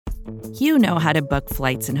You know how to book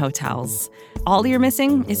flights and hotels. All you're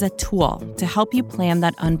missing is a tool to help you plan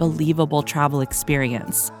that unbelievable travel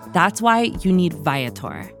experience. That's why you need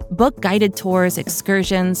Viator. Book guided tours,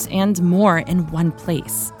 excursions, and more in one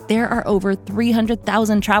place. There are over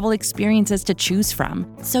 300,000 travel experiences to choose from,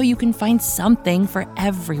 so you can find something for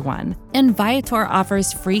everyone. And Viator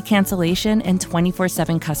offers free cancellation and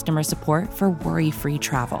 24/7 customer support for worry-free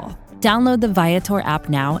travel. Download the Viator app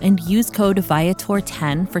now and use code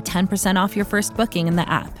Viator10 for 10% off your first booking in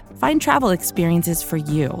the app. Find travel experiences for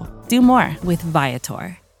you. Do more with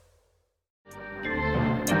Viator.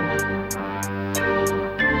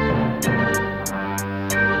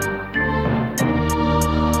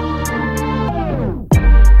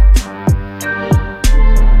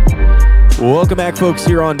 Welcome back, folks,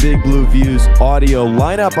 here on Big Blue Views audio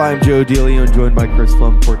lineup. I'm Joe DeLeon, joined by Chris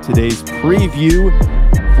Flum for today's preview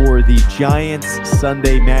for the Giants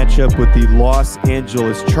Sunday matchup with the Los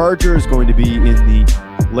Angeles Chargers, going to be in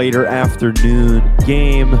the later afternoon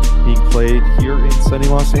game being played here in sunny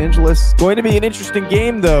Los Angeles. Going to be an interesting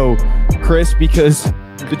game, though, Chris, because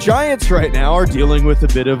the Giants right now are dealing with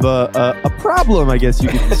a bit of a problem, I guess you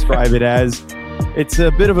could describe it as. It's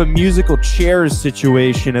a bit of a musical chairs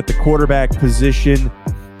situation at the quarterback position.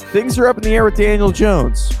 Things are up in the air with Daniel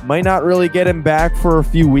Jones. Might not really get him back for a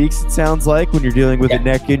few weeks, it sounds like. When you're dealing with a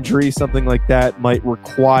neck injury, something like that might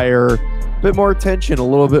require a bit more attention, a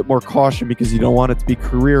little bit more caution, because you don't want it to be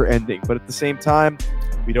career-ending. But at the same time,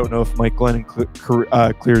 we don't know if Mike Glennon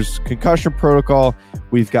clears concussion protocol.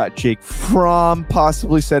 We've got Jake Fromm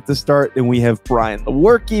possibly set to start, and we have Brian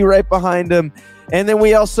Lewerke right behind him. And then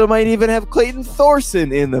we also might even have Clayton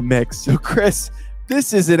Thorson in the mix. So, Chris,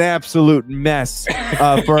 this is an absolute mess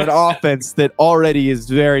for an offense that already is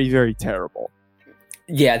very, very terrible.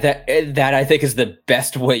 Yeah, that I think is the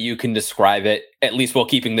best way you can describe it, at least while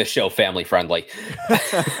keeping this show family friendly.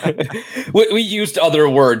 We used other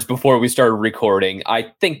words before we started recording.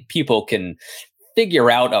 I think people can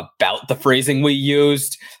figure out about the phrasing we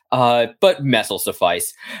used, but mess will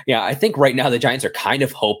suffice. Yeah, I think right now the Giants are kind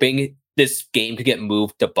of hoping this game could get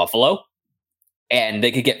moved to Buffalo and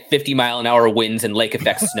they could get 50-mile-an-hour winds and lake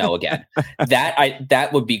effect snow again. That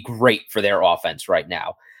would be great for their offense right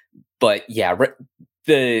now. But yeah,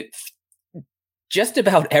 just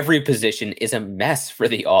about every position is a mess for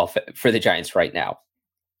the Giants right now.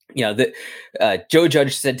 You know, Joe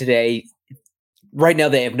Judge said today, right now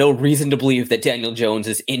they have no reason to believe that Daniel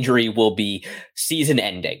Jones's injury will be season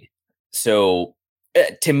ending. So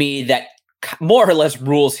to me, that more or less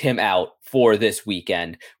rules him out for this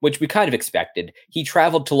weekend, which we kind of expected. He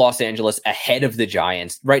traveled to Los Angeles ahead of the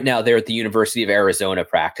Giants. Right now, they're at the University of Arizona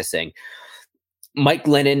practicing. Mike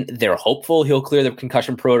Glennon, they're hopeful he'll clear the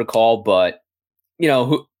concussion protocol, but you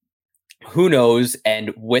know, who knows?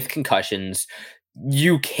 And with concussions,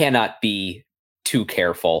 you cannot be too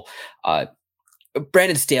careful.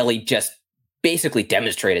 Brandon Staley just basically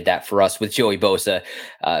demonstrated that for us with Joey Bosa.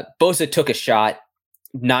 Bosa took a shot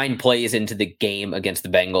 9 plays into the game against the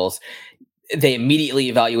Bengals. They immediately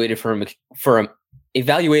evaluated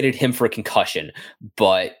him for a concussion,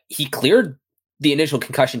 but he cleared the initial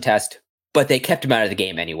concussion test, but they kept him out of the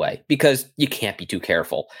game anyway, because you can't be too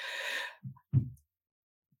careful.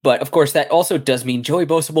 But of course, that also does mean Joey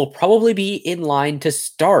Bosa will probably be in line to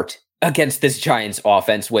start against this Giants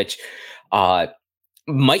offense, which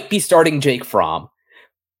might be starting Jake Fromm.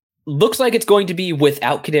 Looks like it's going to be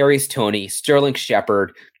without Kadarius Toney, Sterling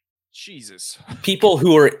Shepard. Jesus. People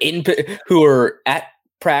who are at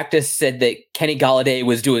practice said that Kenny Golladay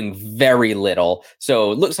was doing very little.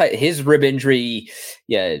 So it looks like his rib injury,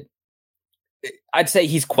 yeah, I'd say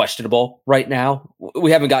he's questionable right now.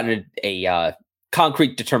 We haven't gotten a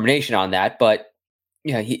concrete determination on that, but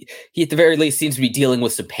yeah, he at the very least seems to be dealing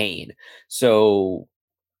with some pain. So,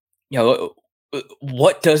 you know,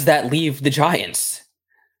 what does that leave the Giants?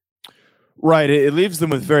 Right. It leaves them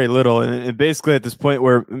with very little. And basically at this point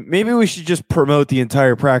where maybe we should just promote the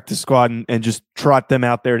entire practice squad and just trot them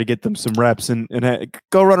out there to get them some reps and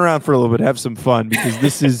go run around for a little bit, have some fun, because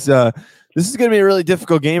this is going to be a really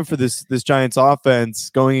difficult game for this Giants offense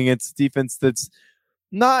going against a defense that's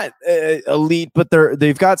not elite, but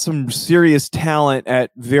they've got some serious talent at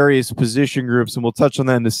various position groups. And we'll touch on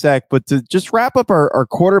that in a sec. But to just wrap up our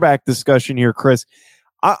quarterback discussion here, Chris,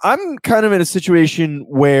 I'm kind of in a situation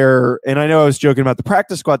where, and I know I was joking about the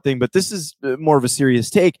practice squad thing, but this is more of a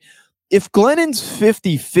serious take. If Glennon's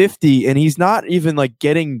 50-50 and he's not even like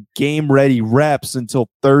getting game ready reps until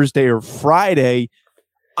Thursday or Friday,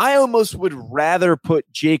 I almost would rather put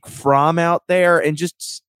Jake Fromm out there and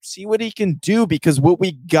just see what he can do, because what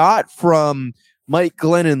we got from Mike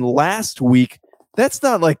Glennon last week that's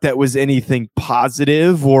not like that was anything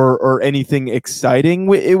positive or anything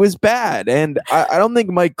exciting. It was bad. And I don't think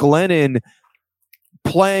Mike Glennon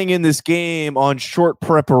playing in this game on short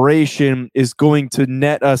preparation is going to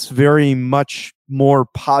net us very much more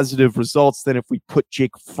positive results than if we put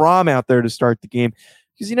Jake Fromm out there to start the game.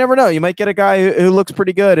 Because you never know. You might get a guy who looks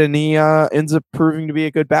pretty good and he ends up proving to be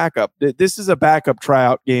a good backup. This is a backup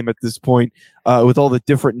tryout game at this point with all the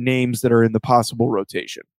different names that are in the possible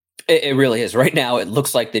rotation. It really is. Right now, it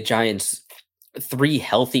looks like the Giants' 3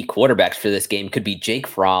 healthy quarterbacks for this game could be Jake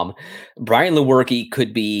Fromm. Brian Lewerke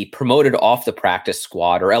could be promoted off the practice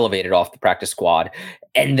squad or elevated off the practice squad,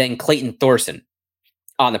 and then Clayton Thorson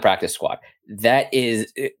on the practice squad.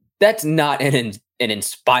 That's not an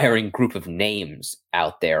inspiring group of names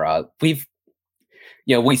out there.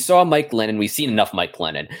 We saw Mike Glennon. We've seen enough Mike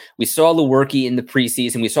Glennon. We saw Lewerke in the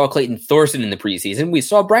preseason. We saw Clayton Thorson in the preseason. We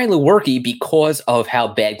saw Brian Lewerke because of how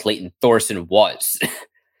bad Clayton Thorson was.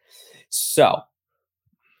 So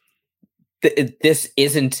this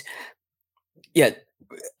isn't yet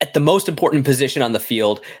at the most important position on the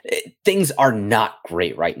field. Things are not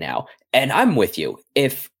great right now. And I'm with you.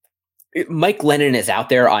 If Mike Glennon is out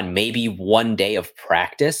there on maybe one day of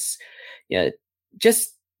practice,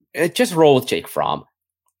 just roll with Jake Fromm.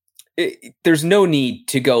 There's no need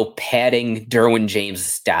to go padding Derwin James'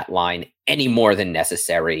 stat line any more than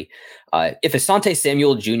necessary. If Asante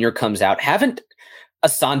Samuel Jr. comes out, haven't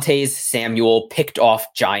Asante Samuel picked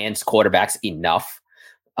off Giants quarterbacks enough?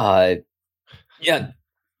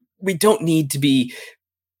 We don't need to be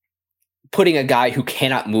putting a guy who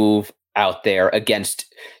cannot move out there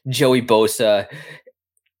against Joey Bosa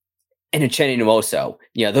and Uchenna Nwosu.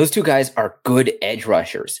 Those two guys are good edge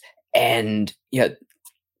rushers. And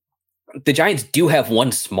the Giants do have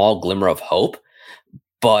one small glimmer of hope,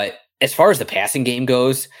 but as far as the passing game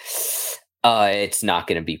goes, it's not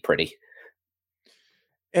going to be pretty.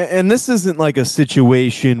 And this isn't like a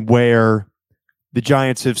situation where the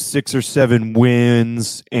Giants have 6 or 7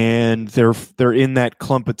 wins and they're in that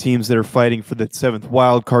clump of teams that are fighting for the 7th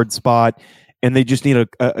wild card spot, and they just need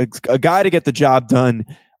a guy to get the job done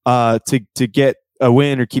to get a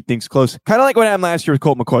win or keep things close. Kind of like what happened last year with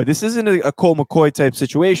Colt McCoy. This isn't a Colt McCoy type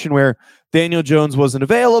situation where Daniel Jones wasn't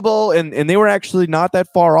available and they were actually not that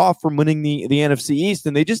far off from winning the NFC East,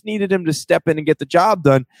 and they just needed him to step in and get the job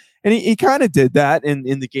done. And he kind of did that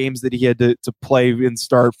in the games that he had to play and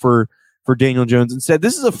start for Daniel Jones, and said,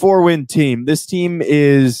 this is a 4-win team. This team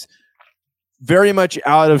is very much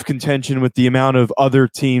out of contention with the amount of other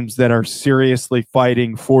teams that are seriously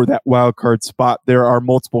fighting for that wild card spot. There are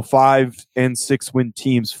multiple 5- and 6-win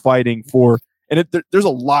teams fighting for, and there's a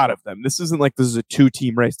lot of them. This isn't like this is a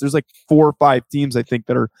 2-team race. There's like 4 or 5 teams, I think,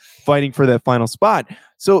 that are fighting for that final spot.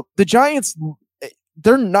 So the Giants,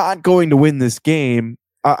 they're not going to win this game.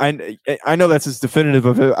 I know that's as definitive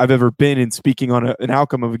of I've ever been in speaking on an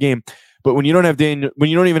outcome of a game. But when you don't have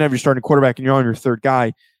when you don't even have your starting quarterback and you're on your 3rd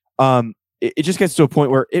guy, it just gets to a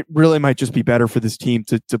point where it really might just be better for this team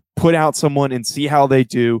to put out someone and see how they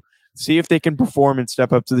do, see if they can perform and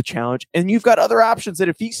step up to the challenge. And you've got other options that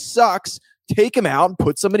if he sucks, take him out and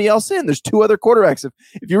put somebody else in. There's 2 other quarterbacks.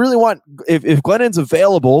 If you really want, if Glennon's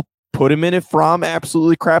available, put him in if Fromm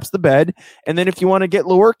absolutely craps the bed. And then if you want to get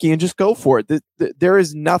Lewerke and just go for it. There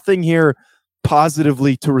is nothing here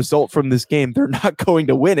positively to result from this game. They're not going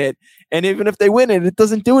to win it. And even if they win it, it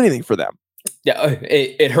doesn't do anything for them. Yeah,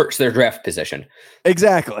 it hurts their draft position.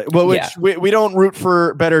 Exactly. Well, we don't root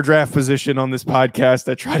for better draft position on this podcast.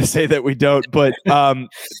 I try to say that we don't, but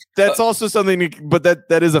that's also something, but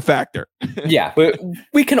that is a factor. Yeah, but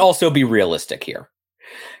we can also be realistic here.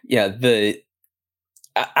 Yeah,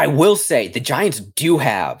 I will say the Giants do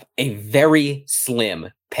have a very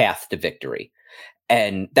slim path to victory.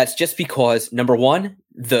 And that's just because, number one,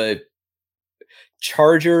 the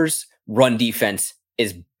Chargers' run defense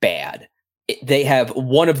is bad. They have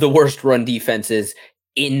one of the worst run defenses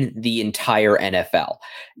in the entire NFL.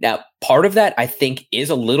 Now, part of that, I think, is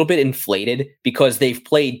a little bit inflated because they've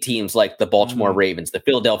played teams like the Baltimore Ravens, the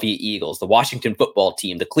Philadelphia Eagles, the Washington football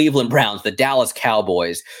team, the Cleveland Browns, the Dallas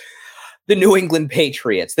Cowboys, the New England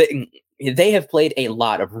Patriots. They have played a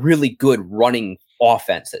lot of really good running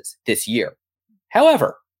offenses this year.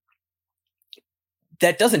 However,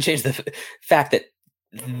 that doesn't change the fact that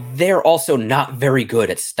they're also not very good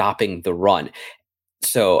at stopping the run.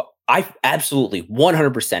 So I absolutely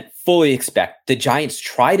 100% fully expect the Giants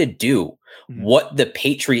try to do what the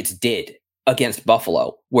Patriots did against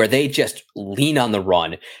Buffalo, where they just lean on the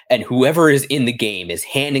run and whoever is in the game is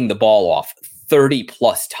handing the ball off 30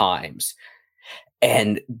 plus times.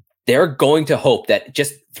 And they're going to hope that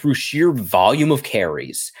just through sheer volume of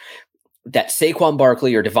carries, that Saquon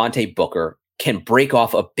Barkley or Devontae Booker can break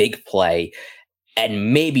off a big play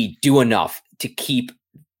and maybe do enough to keep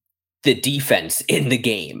the defense in the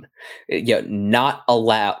game. Not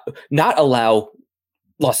allow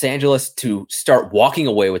Los Angeles to start walking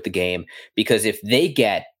away with the game, because if they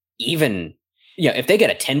get a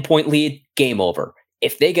 10-point lead, game over.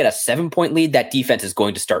 If they get a 7-point lead, that defense is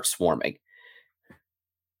going to start swarming.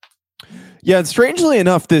 Yeah, and strangely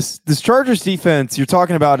enough, this Chargers defense you're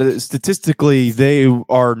talking about, statistically, they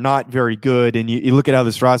are not very good. And you look at how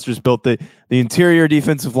this roster is built. The interior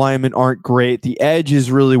defensive linemen aren't great. The edge is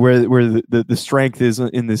really where the strength is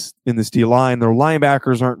in this D line. Their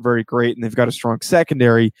linebackers aren't very great, and they've got a strong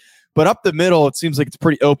secondary. But up the middle, it seems like it's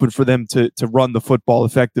pretty open for them to run the football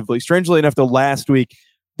effectively. Strangely enough, though, last week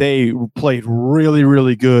they played really,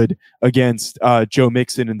 really good against Joe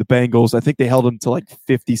Mixon and the Bengals. I think they held him to like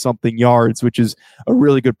 50-something yards, which is a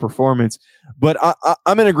really good performance. But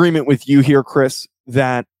I'm in agreement with you here, Chris,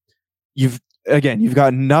 that you've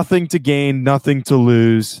got nothing to gain, nothing to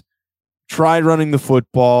lose. Try running the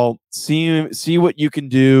football. See what you can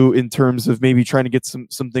do in terms of maybe trying to get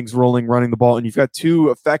some things rolling, running the ball. And you've got two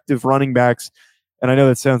effective running backs. And I know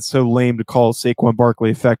that sounds so lame to call Saquon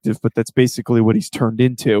Barkley effective, but that's basically what he's turned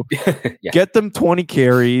into. Yeah. Get them 20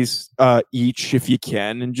 carries each if you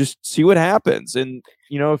can, and just see what happens. And,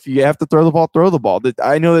 if you have to throw the ball, throw the ball.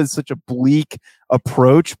 I know that's such a bleak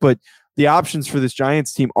approach, but the options for this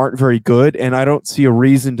Giants team aren't very good, and I don't see a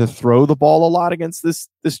reason to throw the ball a lot against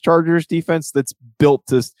this Chargers defense that's built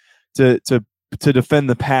to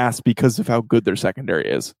defend the pass because of how good their secondary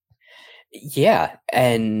is. Yeah,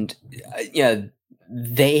 and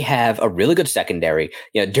they have a really good secondary.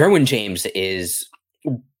 Derwin James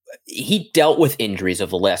he dealt with injuries over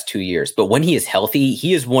the last 2 years, but when he is healthy,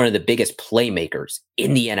 he is one of the biggest playmakers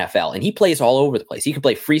in the NFL, and he plays all over the place. He can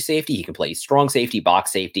play free safety, he can play strong safety,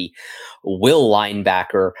 box safety, will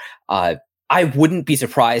linebacker. I wouldn't be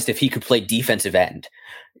surprised if he could play defensive end.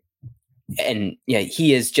 And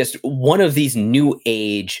he is just one of these new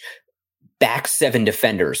age back seven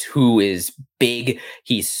defenders who is big.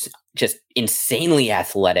 He's just insanely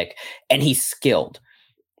athletic, and he's skilled.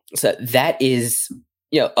 So that is,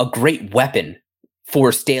 a great weapon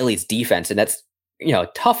for Staley's defense. And that's,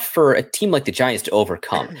 tough for a team like the Giants to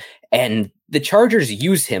overcome. And the Chargers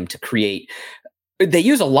use him to they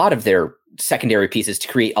use a lot of their secondary pieces to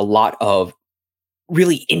create a lot of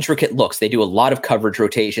really intricate looks. They do a lot of coverage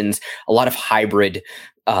rotations, a lot of hybrid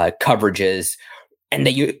coverages. And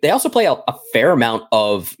they also play a fair amount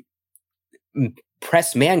of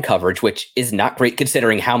press man coverage, which is not great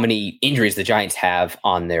considering how many injuries the Giants have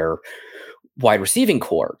on their wide receiving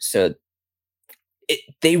core. So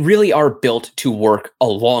they really are built to work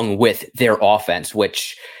along with their offense,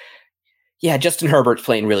 which, Justin Herbert's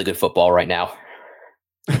playing really good football right now.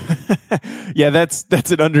 Yeah,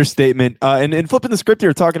 that's an understatement. And flipping the script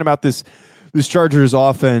here, talking about this Chargers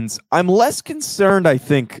offense, I'm less concerned, I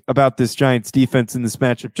think, about this Giants defense in this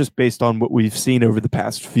matchup just based on what we've seen over the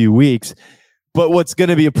past few weeks. But what's going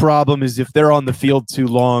to be a problem is if they're on the field too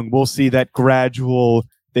long, we'll see that gradual,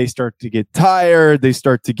 they start to get tired, they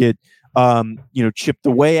start to get chipped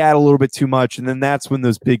away at a little bit too much, and then that's when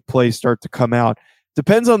those big plays start to come out.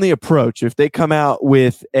 Depends on the approach. If they come out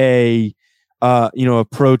with a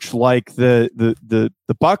approach like the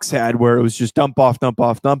Bucs had, where it was just dump off,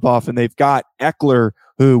 and they've got Eckler,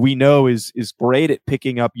 who we know is great at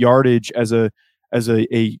picking up yardage as a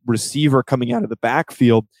receiver coming out of the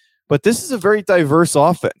backfield. But this is a very diverse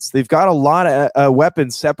offense. They've got a lot of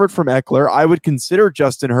weapons separate from Eckler. I would consider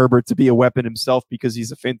Justin Herbert to be a weapon himself because he's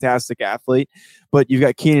a fantastic athlete. But you've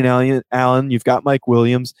got Keenan Allen, you've got Mike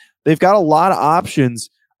Williams. They've got a lot of options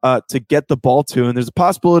to get the ball to, and there's a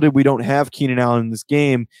possibility we don't have Keenan Allen in this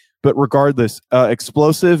game. But regardless,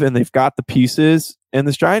 explosive, and they've got the pieces. And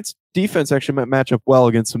this Giants defense actually might match up well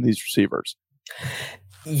against some of these receivers.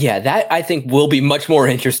 Yeah, that I think will be much more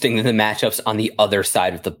interesting than the matchups on the other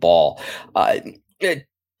side of the ball.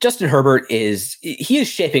 Justin Herbert is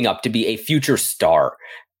shaping up to be a future star,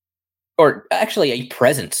 or actually a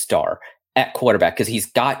present star at quarterback, because he's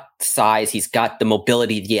got size, he's got the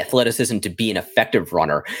mobility, the athleticism to be an effective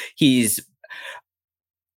runner. He's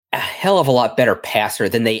a hell of a lot better passer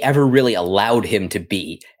than they ever really allowed him to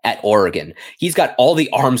be at Oregon. He's got all the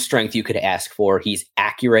arm strength you could ask for. He's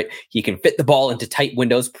accurate. He can fit the ball into tight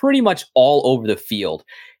windows pretty much all over the field.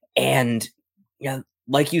 And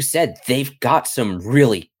like you said, they've got some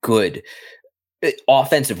really good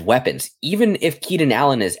offensive weapons. Even if Keenan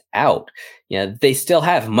Allen is out, they still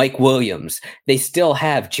have Mike Williams. They still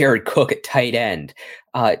have Jared Cook at tight end.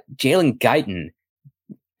 Jalen Guyton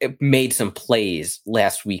made some plays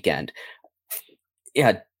last weekend.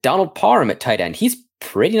 Donald Parham at tight end. He's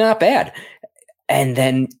pretty not bad. And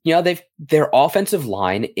then, their offensive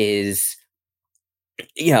line is,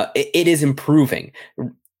 it is improving.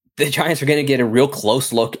 The Giants are going to get a real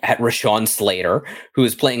close look at Rashawn Slater, who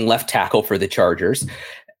is playing left tackle for the Chargers.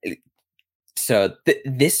 So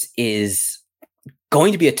this is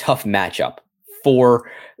going to be a tough matchup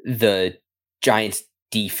for the Giants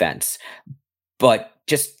defense. But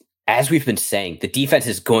just as we've been saying, the defense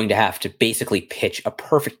is going to have to basically pitch a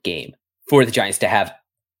perfect game for the Giants to have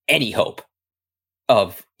any hope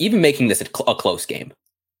of even making this a close game.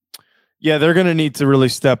 Yeah, they're going to need to really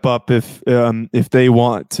step up if they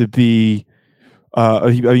want to be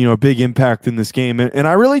a big impact in this game. And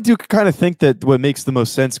I really do kind of think that what makes the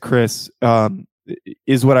most sense, Chris,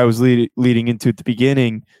 is what I was leading into at the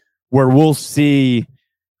beginning, where we'll see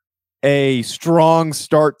a strong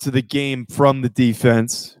start to the game from the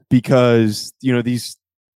defense because, these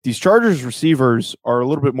Chargers receivers are a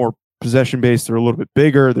little bit more possession based. They're a little bit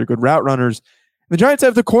bigger. They're good route runners. The Giants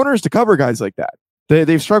have the corners to cover guys like that.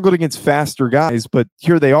 They've struggled against faster guys, but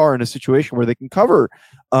here they are in a situation where they can cover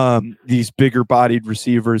these bigger bodied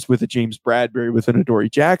receivers with a James Bradbury, with an Adoree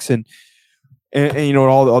Jackson, and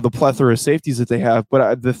all the plethora of safeties that they have.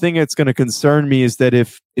 But the thing that's going to concern me is that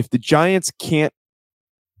if the Giants can't,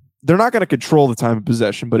 they're not going to control the time of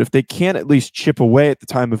possession, but if they can't at least chip away at the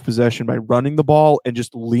time of possession by running the ball and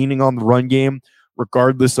just leaning on the run game,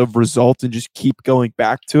 regardless of result, and just keep going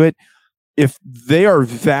back to it, if they are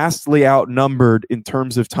vastly outnumbered in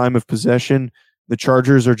terms of time of possession, the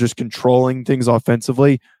Chargers are just controlling things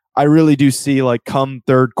offensively. I really do see, like, come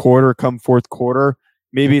third quarter, come fourth quarter,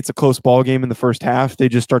 maybe it's a close ball game in the first half, they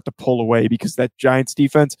just start to pull away because that Giants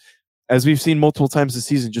defense, as we've seen multiple times this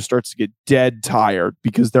season, just starts to get dead tired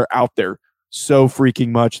because they're out there so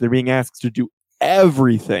freaking much. They're being asked to do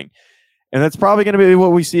everything. And that's probably going to be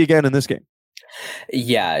what we see again in this game.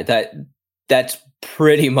 Yeah, that's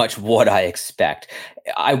pretty much what I expect.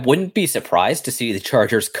 I wouldn't be surprised to see the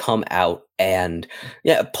Chargers come out and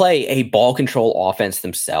play a ball control offense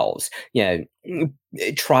themselves.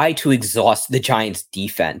 Try to exhaust the Giants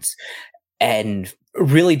defense and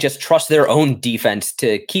really just trust their own defense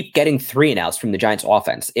to keep getting 3-and-outs from the Giants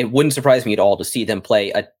offense. It wouldn't surprise me at all to see them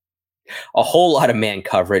play a whole lot of man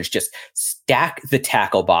coverage, just stack the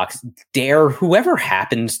tackle box, dare whoever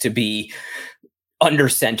happens to be under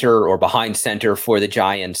center or behind center for the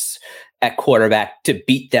Giants at quarterback to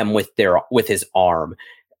beat them with his arm,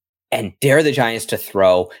 and dare the Giants to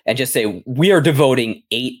throw and just say, we are devoting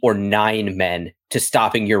 8 or 9 men to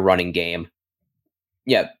stopping your running game.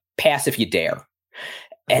 Yeah. Pass if you dare.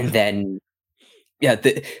 And then,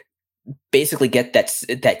 basically get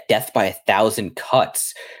that death by 1,000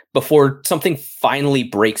 cuts before something finally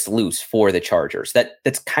breaks loose for the Chargers.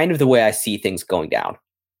 That's kind of the way I see things going down.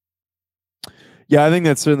 Yeah, I think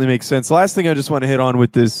that certainly makes sense. Last thing I just want to hit on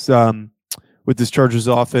with this Chargers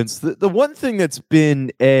offense, the one thing that's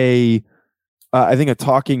been I think a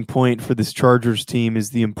talking point for this Chargers team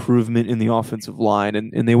is the improvement in the offensive line,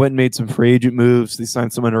 and they went and made some free agent moves. They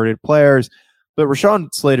signed some underrated players, but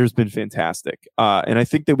Rashawn Slater's been fantastic, and I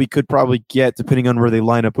think that we could probably get, depending on where they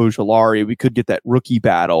line up Ojulari, we could get that rookie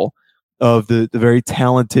battle of the very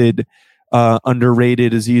talented,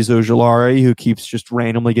 underrated Azeez Ojulari, who keeps just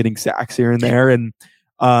randomly getting sacks here and there, and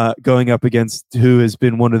going up against who has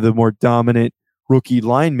been one of the more dominant rookie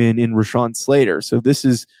linemen in Rashawn Slater. So this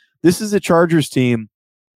is a Chargers team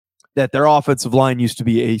that their offensive line used to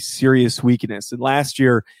be a serious weakness. And last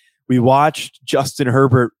year we watched Justin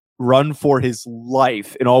Herbert run for his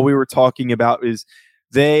life, and all we were talking about is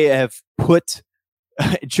they have put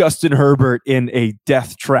Justin Herbert in a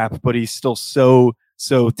death trap, but he's still so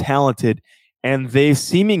talented, and they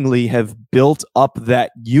seemingly have built up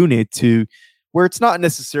that unit to where it's not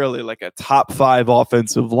necessarily like a top 5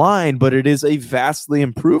 offensive line, but it is a vastly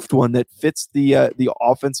improved one that fits the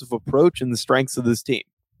offensive approach and the strengths of this team.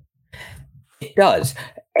 It does.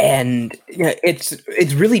 And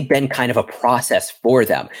it's really been kind of a process for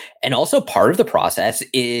them. And also part of the process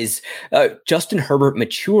is Justin Herbert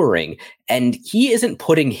maturing, and he isn't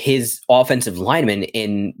putting his offensive linemen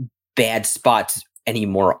in bad spots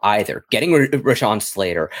anymore either. Getting Rashawn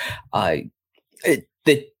Slater,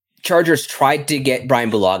 the Chargers tried to get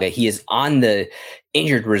Brian Bulaga. He is on the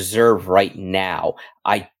injured reserve right now.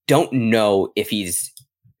 I don't know if he's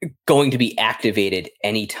going to be activated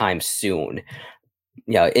anytime soon.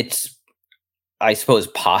 It's, I suppose,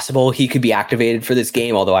 possible he could be activated for this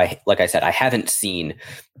game, although like I said, I haven't seen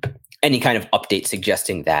any kind of update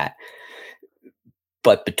suggesting that.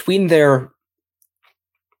 But between their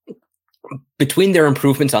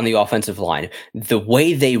improvements on the offensive line, the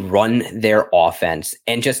way they run their offense,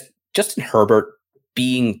 and just Justin Herbert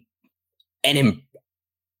being an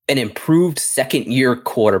an improved second-year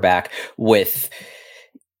quarterback with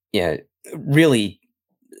really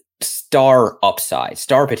star upside,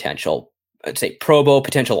 star potential, I'd say Pro Bowl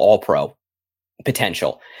potential, All-Pro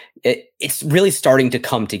potential. It's really starting to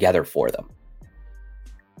come together for them.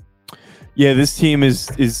 Yeah, this team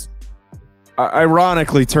is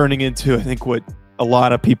ironically turning into, I think, what a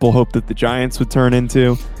lot of people hoped that the Giants would turn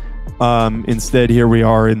into. Instead, here we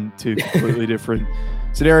are in two completely different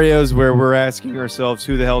scenarios where we're asking ourselves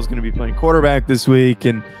who the hell is going to be playing quarterback this week,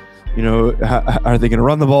 and are they going to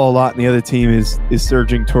run the ball a lot? And the other team is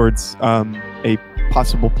surging towards a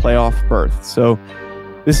possible playoff berth. So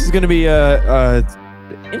this is going to be a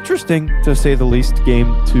interesting, to say the least,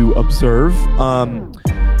 game to observe.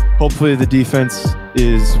 Hopefully the defense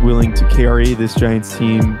is willing to carry this Giants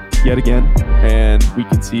team yet again, and we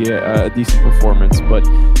can see a decent performance. But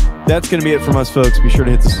that's going to be it from us, folks. Be sure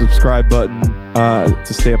to hit the subscribe button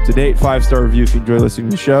to stay up to date. 5-star review if you enjoy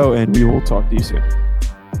listening to the show, and we will talk to you soon.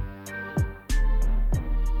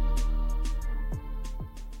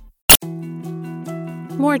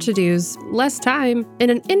 More to-dos, less time,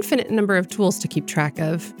 and an infinite number of tools to keep track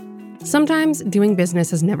of. Sometimes doing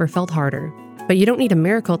business has never felt harder, but you don't need a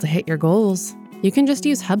miracle to hit your goals. You can just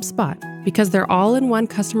use HubSpot, because their all-in-one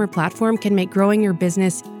customer platform can make growing your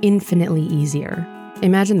business infinitely easier.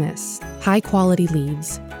 Imagine this: high-quality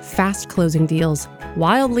leads, fast closing deals,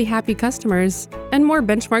 wildly happy customers, and more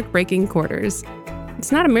benchmark-breaking quarters.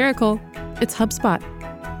 It's not a miracle, it's HubSpot.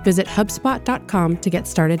 Visit HubSpot.com to get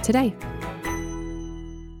started today.